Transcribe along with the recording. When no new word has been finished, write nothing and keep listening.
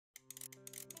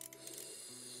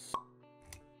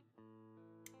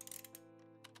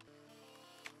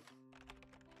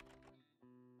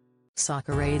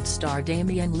Soccer star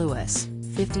Damian Lewis,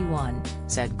 51,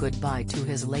 said goodbye to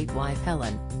his late wife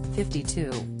Helen,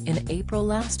 52, in April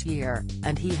last year,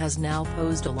 and he has now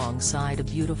posed alongside a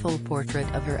beautiful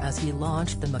portrait of her as he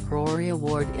launched the McCrory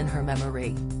Award in her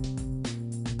memory.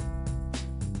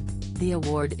 The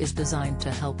award is designed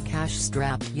to help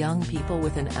cash-strapped young people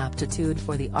with an aptitude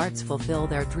for the arts fulfill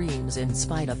their dreams in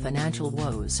spite of financial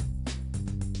woes.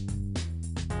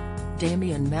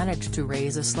 Damian managed to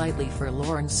raise a slightly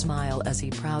forlorn smile as he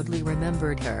proudly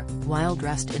remembered her, while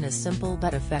dressed in a simple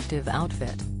but effective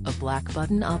outfit, a black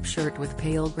button-up shirt with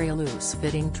pale grey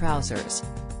loose-fitting trousers.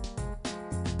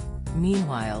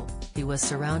 Meanwhile, he was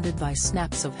surrounded by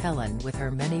snaps of Helen with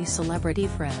her many celebrity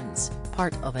friends,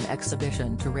 part of an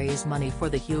exhibition to raise money for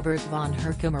the Hubert von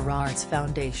Herkimer Arts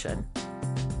Foundation.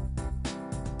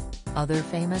 Other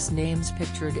famous names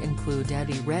pictured include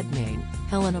Eddie Redmayne,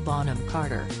 Helena Bonham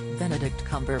Carter, Benedict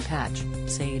Cumberbatch,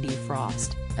 Sadie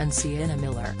Frost, and Sienna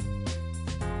Miller.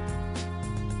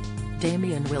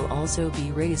 Damian will also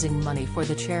be raising money for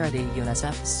the charity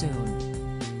UNICEF soon.